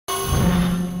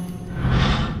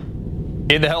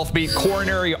In the health beat,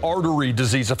 coronary artery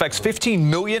disease affects 15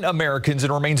 million Americans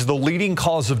and remains the leading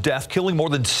cause of death, killing more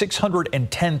than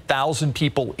 610,000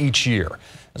 people each year.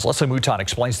 As Leslie Mouton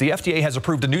explains, the FDA has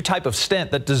approved a new type of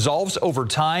stent that dissolves over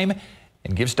time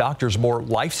and gives doctors more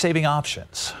life-saving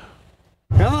options.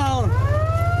 Come on.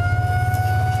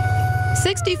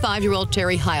 65-year-old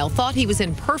Terry Heil thought he was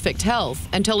in perfect health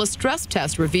until a stress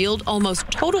test revealed almost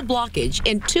total blockage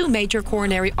in two major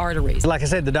coronary arteries. Like I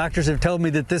said, the doctors have told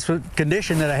me that this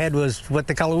condition that I had was what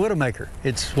they call a widowmaker.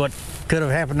 It's what could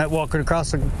have happened that walking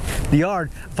across the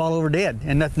yard, fall over dead,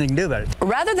 and nothing they can do about it.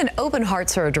 Rather than open heart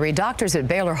surgery, doctors at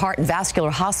Baylor Heart and Vascular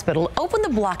Hospital opened the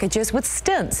blockages with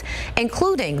stents,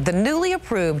 including the newly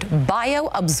approved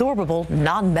bioabsorbable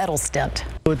non-metal stent.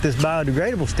 With this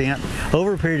biodegradable stent,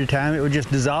 over a period of time, it would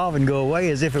just dissolve and go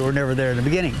away as if it were never there in the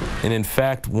beginning. And in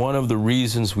fact, one of the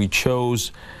reasons we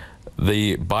chose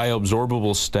the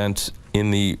bioabsorbable stent in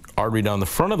the artery down the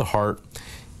front of the heart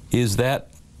is that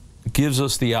gives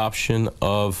us the option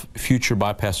of future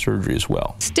bypass surgery as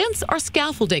well. Stents are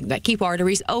scaffolding that keep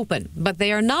arteries open, but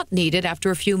they are not needed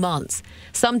after a few months.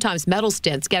 Sometimes metal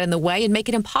stents get in the way and make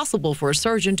it impossible for a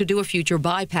surgeon to do a future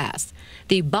bypass.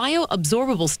 The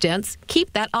bioabsorbable stents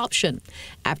keep that option.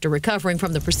 After recovering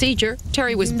from the procedure,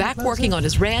 Terry was back working on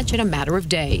his ranch in a matter of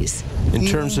days. In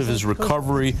terms of his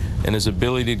recovery and his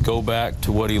ability to go back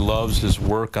to what he loves, his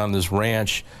work on this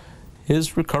ranch,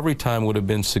 his recovery time would have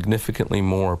been significantly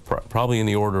more, probably in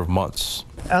the order of months.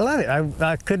 I love it.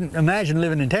 I couldn't imagine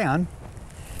living in town,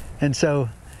 and so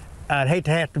I'd hate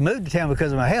to have to move to town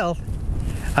because of my health.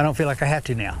 I don't feel like I have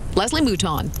to now. Leslie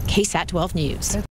Mouton, KSAT 12 News.